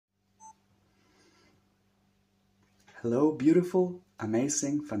Hello, beautiful,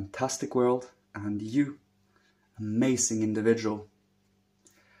 amazing, fantastic world, and you, amazing individual.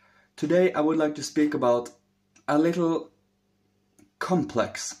 Today I would like to speak about a little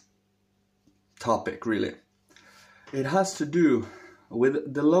complex topic, really. It has to do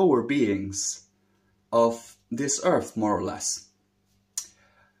with the lower beings of this earth, more or less.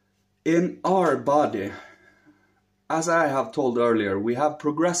 In our body, as I have told earlier, we have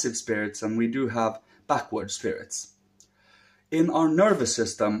progressive spirits and we do have backward spirits. In our nervous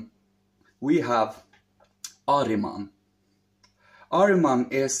system, we have Ahriman.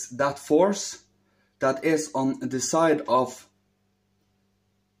 Ahriman is that force that is on the side of,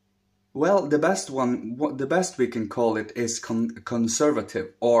 well, the best we can call it is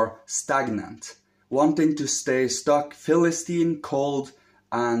conservative or stagnant, wanting to stay stuck, Philistine, cold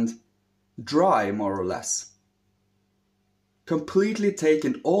and dry, more or less. Completely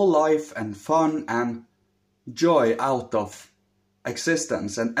taking all life and fun and joy out of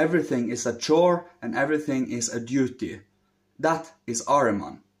existence, and everything is a chore and everything is a duty. That is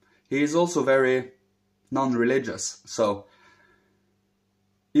Ahriman. He is also very non-religious, so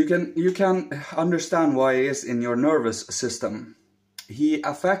you can understand why he is in your nervous system. He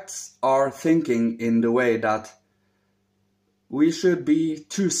affects our thinking in the way that we should be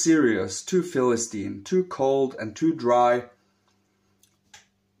too serious, too Philistine, too cold and too dry,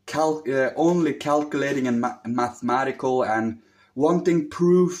 only calculating and mathematical and wanting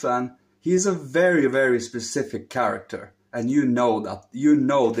proof, and he's a very, very specific character, and you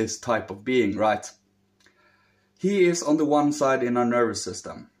know this type of being, right? He is on the one side in our nervous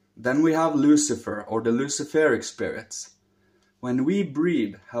system. Then we have Lucifer, or the Luciferic spirits. When we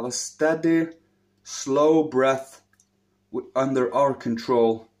breathe, have a steady, slow breath under our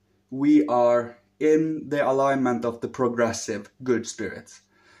control, we are in the alignment of the progressive good spirits.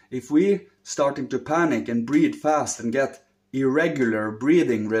 If we starting to panic and breathe fast and get irregular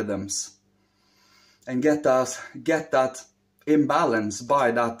breathing rhythms and get that imbalance by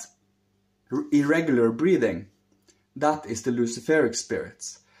that irregular breathing, that is the Luciferic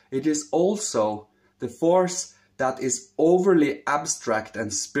spirits. It is also the force that is overly abstract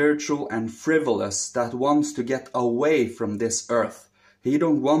and spiritual and frivolous, that wants to get away from this earth. He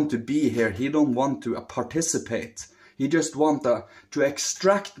don't want to be here, he don't want to participate. He just wants to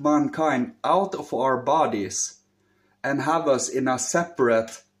extract mankind out of our bodies and have us in a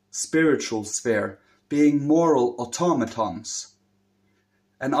separate spiritual sphere, being moral automatons.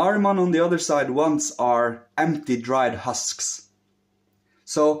 And Ahriman on the other side wants our empty, dried husks.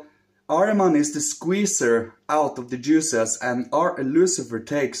 So Ahriman is the squeezer out of the juices, and Lucifer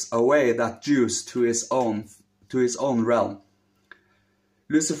takes away that juice to his own realm.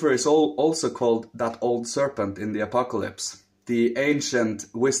 Lucifer is also called that old serpent in the Apocalypse, the ancient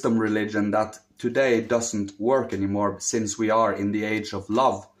wisdom religion that today doesn't work anymore, since we are in the age of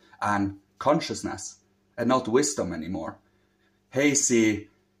love and consciousness and not wisdom anymore. Hazy,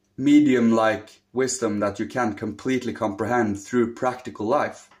 medium-like wisdom that you can't completely comprehend through practical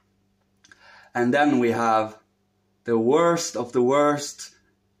life. And then we have the worst of the worst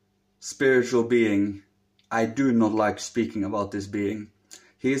spiritual being. I do not like speaking about this being.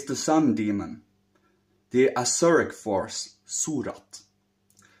 He is the sun demon, the Asuric force, Sorat.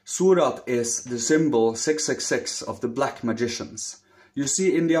 Sorat is the symbol 666 of the black magicians. You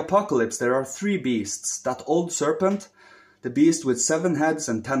see, in the Apocalypse there are three beasts: that old serpent, the beast with 7 heads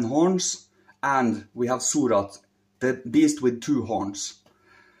and 10 horns, and we have Sorat, the beast with 2 horns.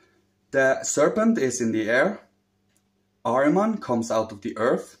 The serpent is in the air, Ahriman comes out of the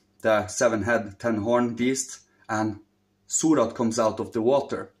earth, the 7-head, 10-horn beast, and Sorat comes out of the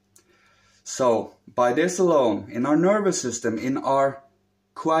water. So, by this alone, in our nervous system, in our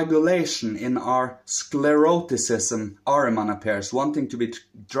coagulation, in our scleroticism, Ahriman appears, wanting to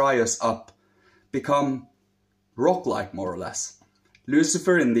dry us up, become rock-like, more or less.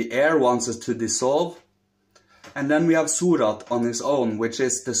 Lucifer in the air wants us to dissolve. And then we have Sorat on his own, which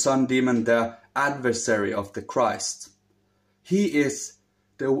is the sun demon, the adversary of the Christ. He is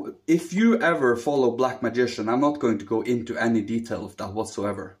if you ever follow black magician, I'm not going to go into any detail of that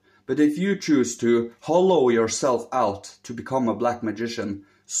whatsoever. But if you choose to hollow yourself out to become a black magician,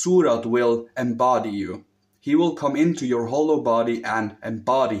 Sorat will embody you. He will come into your hollow body and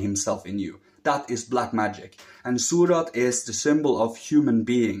embody himself in you. That is black magic. And Sorat is the symbol of human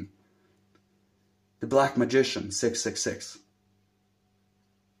being. The black magician, 666.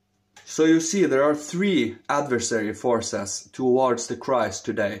 So you see, there are 3 adversary forces towards the Christ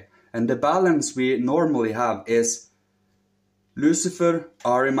today. And the balance we normally have is Lucifer,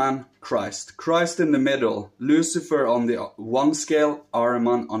 Ahriman, Christ. Christ in the middle, Lucifer on the one scale,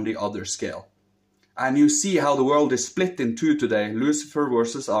 Ahriman on the other scale. And you see how the world is split in two today, Lucifer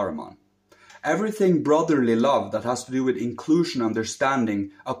versus Ahriman. Everything brotherly love that has to do with inclusion,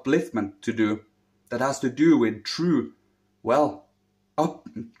 understanding, upliftment that has to do with true,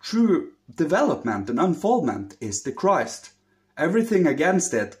 true development and unfoldment is the Christ. Everything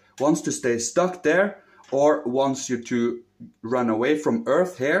against it wants to stay stuck there, or wants you to run away from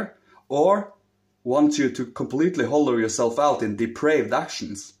earth here, or wants you to completely hollow yourself out in depraved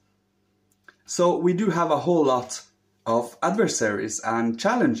actions. So we do have a whole lot of adversaries and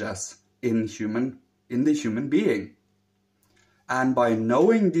challenges in the human being. And by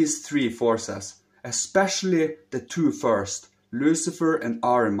knowing these three forces, especially the two first, Lucifer and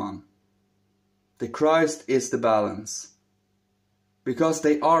Ahriman, the Christ is the balance. Because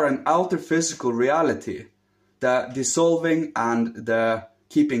they are an outer physical reality, the dissolving and the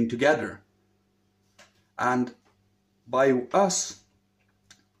keeping together. And by us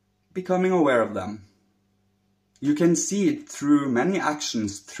becoming aware of them, you can see it through many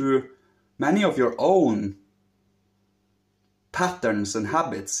actions, through many of your own patterns and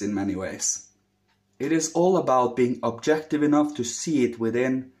habits in many ways. It is all about being objective enough to see it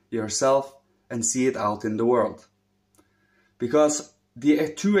within yourself and see it out in the world. Because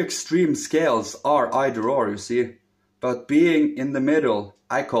the two extreme scales are either or, you see. But being in the middle,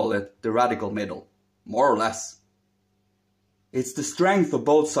 I call it the radical middle, more or less. It's the strength of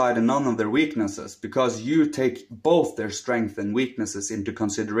both sides and none of their weaknesses, because you take both their strength and weaknesses into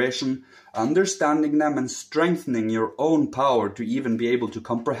consideration, understanding them and strengthening your own power to even be able to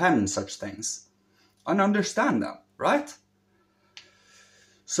comprehend such things and understand them, right?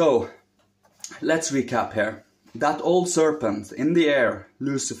 So, let's recap here. That old serpent in the air,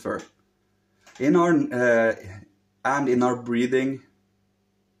 Lucifer, in our and in our breathing,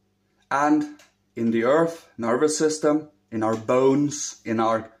 and in the earth, nervous system, in our bones, in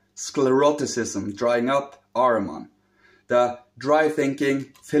our scleroticism, drying up, Ahriman. The dry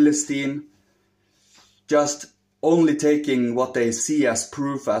thinking, Philistine, just only taking what they see as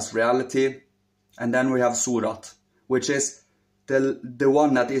proof, as reality. And then we have Sorat, which is the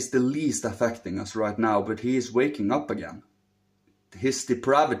one that is the least affecting us right now, but he is waking up again. His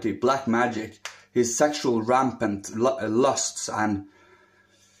depravity, black magic, his sexual rampant lusts, and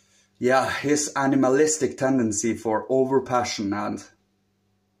his animalistic tendency for overpassion and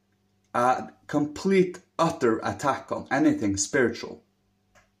a complete, utter attack on anything spiritual.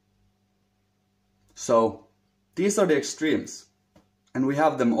 So, these are the extremes, and we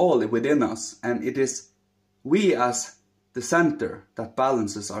have them all within us, and it is we as the center that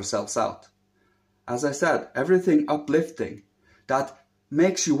balances ourselves out. As I said, everything uplifting, that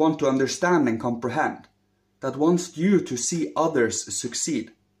makes you want to understand and comprehend, that wants you to see others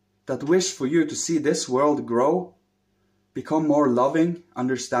succeed, that wish for you to see this world grow, become more loving,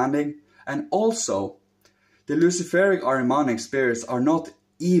 understanding, and also the Luciferic Ahrimanic spirits are not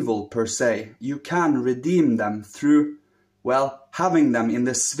evil per se. You can redeem them through, having them in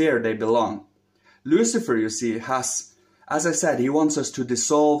the sphere they belong. Lucifer, you see, has, as I said, he wants us to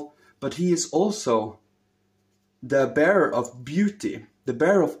dissolve, but he is also the bearer of beauty, the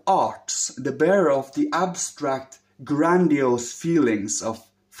bearer of arts, the bearer of the abstract, grandiose feelings of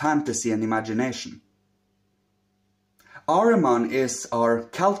fantasy and imagination. Ahriman is our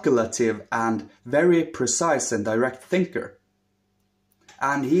calculative and very precise and direct thinker.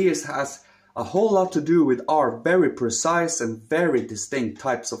 And he has a whole lot to do with our very precise and very distinct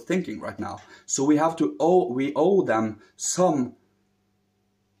types of thinking right now. So we owe them some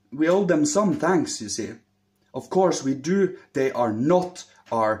thanks, you see. Of course we do. They are not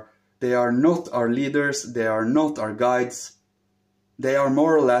our leaders, they are not our guides. They are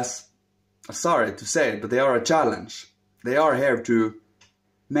more or less, sorry to say it, but they are a challenge. They are here to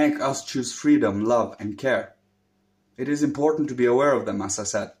make us choose freedom, love and care. It is important to be aware of them, as I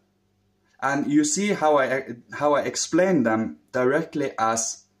said. And you see how I explain them directly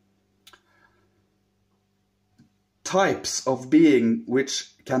as types of being which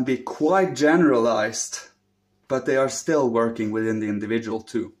can be quite generalized, but they are still working within the individual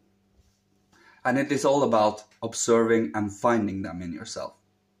too. And it is all about observing and finding them in yourself.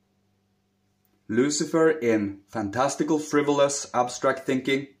 Lucifer in fantastical, frivolous, abstract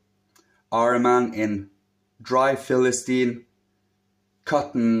thinking. Ahriman in dry Philistine,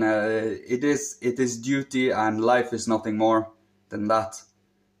 cotton, it is duty and life is nothing more than that.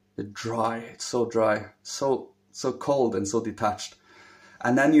 It's so dry, so cold and so detached.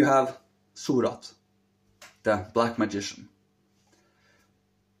 And then you have Sorat, the black magician.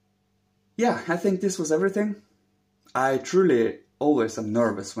 Yeah, I think this was everything. I truly always am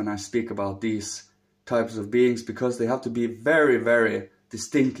nervous when I speak about these types of beings, because they have to be very, very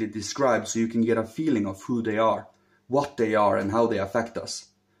distinctly described so you can get a feeling of who they are, what they are, and how they affect us.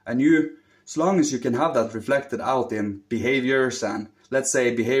 And you, as long as you can have that reflected out in behaviors, and let's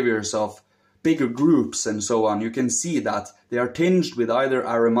say behaviors of bigger groups and so on, you can see that they are tinged with either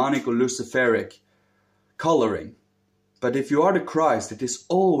Ahrimanic or Luciferic coloring. But if you are the Christ, it is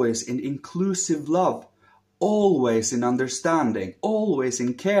always in inclusive love, always in understanding, always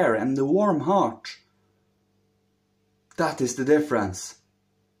in care and the warm heart. That is the difference.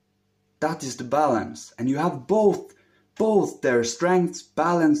 That is the balance. And you have both their strengths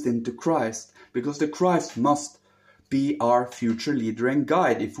balanced into Christ, because the Christ must be our future leader and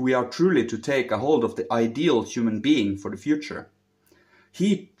guide if we are truly to take a hold of the ideal human being for the future.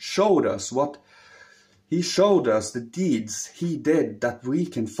 He showed us the deeds he did that we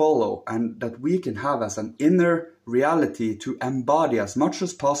can follow and that we can have as an inner reality to embody as much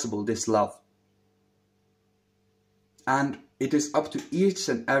as possible this love. And it is up to each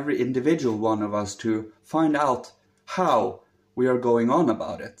and every individual one of us to find out how we are going on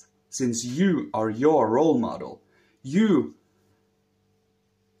about it, since you are your role model. If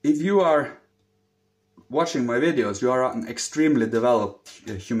you are watching my videos, you are an extremely developed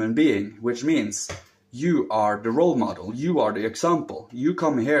human being, which means you are the role model, you are the example. You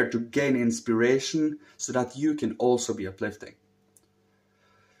come here to gain inspiration so that you can also be uplifting.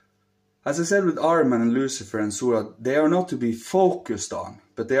 As I said with Ahriman and Lucifer and Sorat, they are not to be focused on,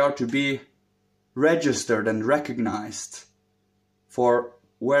 but they are to be registered and recognized for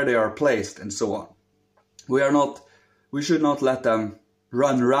where they are placed and so on. We should not let them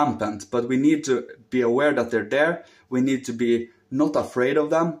run rampant, but we need to be aware that they're there. We need to be not afraid of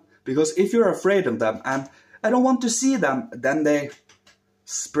them, because if you're afraid of them and I don't want to see them, then they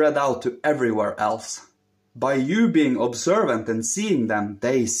spread out to everywhere else. By you being observant and seeing them,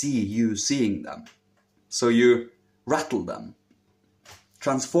 they see you seeing them. So you rattle them,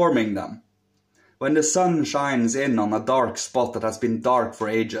 transforming them. When the sun shines in on a dark spot that has been dark for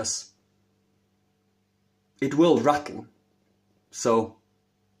ages, it will rattle. So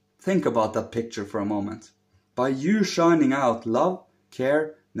think about that picture for a moment. By you shining out love,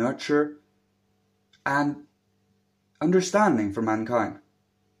 care, nurture, and understanding for mankind,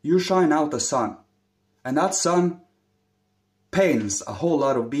 you shine out the sun. And that sun pains a whole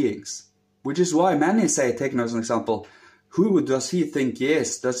lot of beings. Which is why many say, taking as an example, who does he think he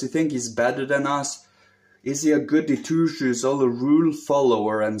is? Does he think he's better than us? Is he a goody two-shoes, all a rule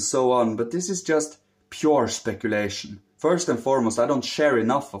follower and so on? But this is just pure speculation. First and foremost, I don't share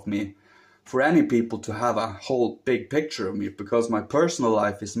enough of me for any people to have a whole big picture of me, because my personal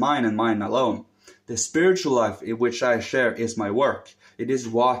life is mine and mine alone. The spiritual life in which I share is my work. It is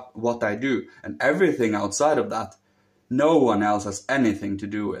what I do, and everything outside of that, no one else has anything to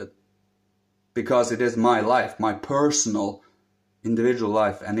do with. Because it is my life, my personal, individual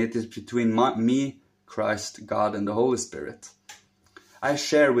life, and it is between me, Christ, God, and the Holy Spirit. I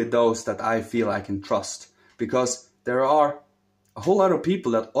share with those that I feel I can trust, because there are a whole lot of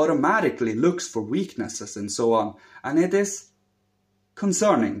people that automatically looks for weaknesses and so on, and it is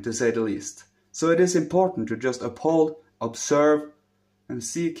concerning, to say the least. So it is important to just uphold, observe, and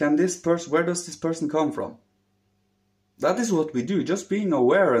see, where does this person come from? That is what we do, just being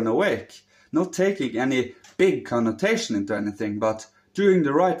aware and awake, not taking any big connotation into anything, but doing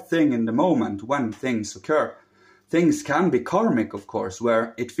the right thing in the moment when things occur. Things can be karmic, of course,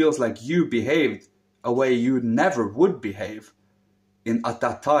 where it feels like you behaved a way you never would behave at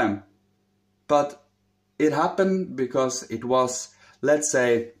that time. But it happened because it was, let's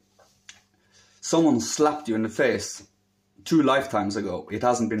say, someone slapped you in the face 2 lifetimes ago. It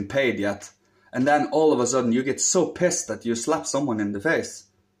hasn't been paid yet. And then all of a sudden you get so pissed that you slap someone in the face.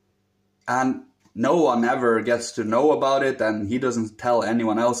 And no one ever gets to know about it, and he doesn't tell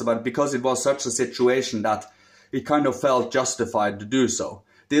anyone else about it, because it was such a situation that it kind of felt justified to do so.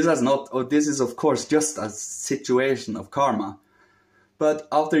 This is of course just a situation of karma. But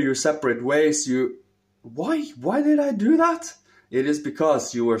after you separate ways, why did I do that? It is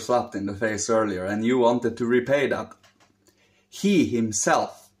because you were slapped in the face earlier and you wanted to repay that. He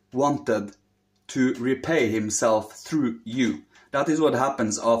himself wanted to repay himself through you. That is what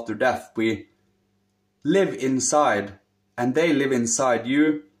happens after death. We live inside, and they live inside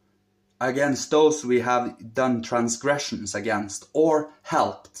you, against those we have done transgressions against or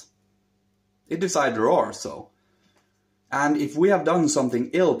helped. It is either or, so. And if we have done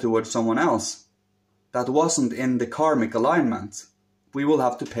something ill towards someone else that wasn't in the karmic alignment, we will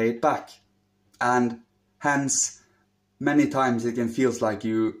have to pay it back. And hence, many times it can feel like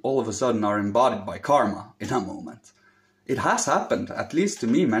you all of a sudden are embodied by karma in a moment. It has happened, at least to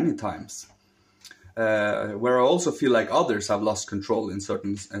me, many times. where I also feel like others have lost control in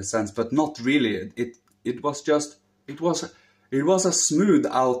certain sense, but not really. It was a smooth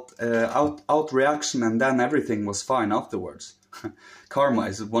out reaction, and then everything was fine afterwards. Karma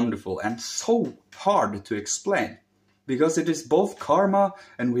is wonderful and so hard to explain, because it is both karma,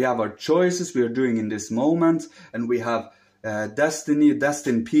 and we have our choices we are doing in this moment, and we have destiny,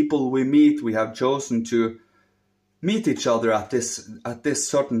 destined people we meet. We have chosen to meet each other at this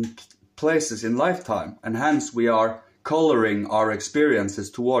certain places in lifetime, and hence we are coloring our experiences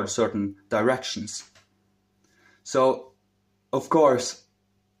towards certain directions. So, of course,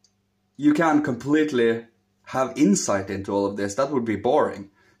 you can't completely have insight into all of this. That would be boring.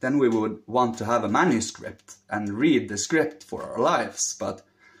 Then we would want to have a manuscript and read the script for our lives, but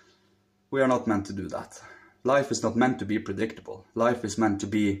we are not meant to do that. Life is not meant to be predictable. Life is meant to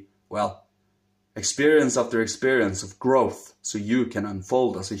be, well, experience after experience of growth, so you can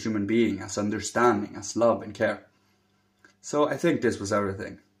unfold as a human being, as understanding, as love and care. So I think this was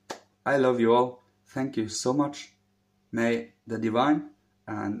everything. I love you all. Thank you so much. May the Divine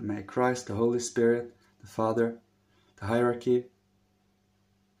and may Christ, the Holy Spirit, the Father, the hierarchy,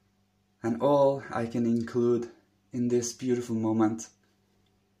 and all I can include in this beautiful moment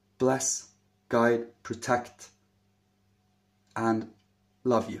bless, guide, protect, and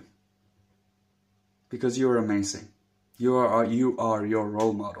love you. Because you are amazing. You are your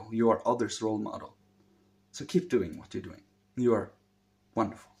role model. You are others' role model. So keep doing what you're doing. You are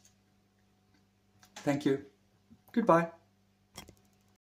wonderful. Thank you. Goodbye.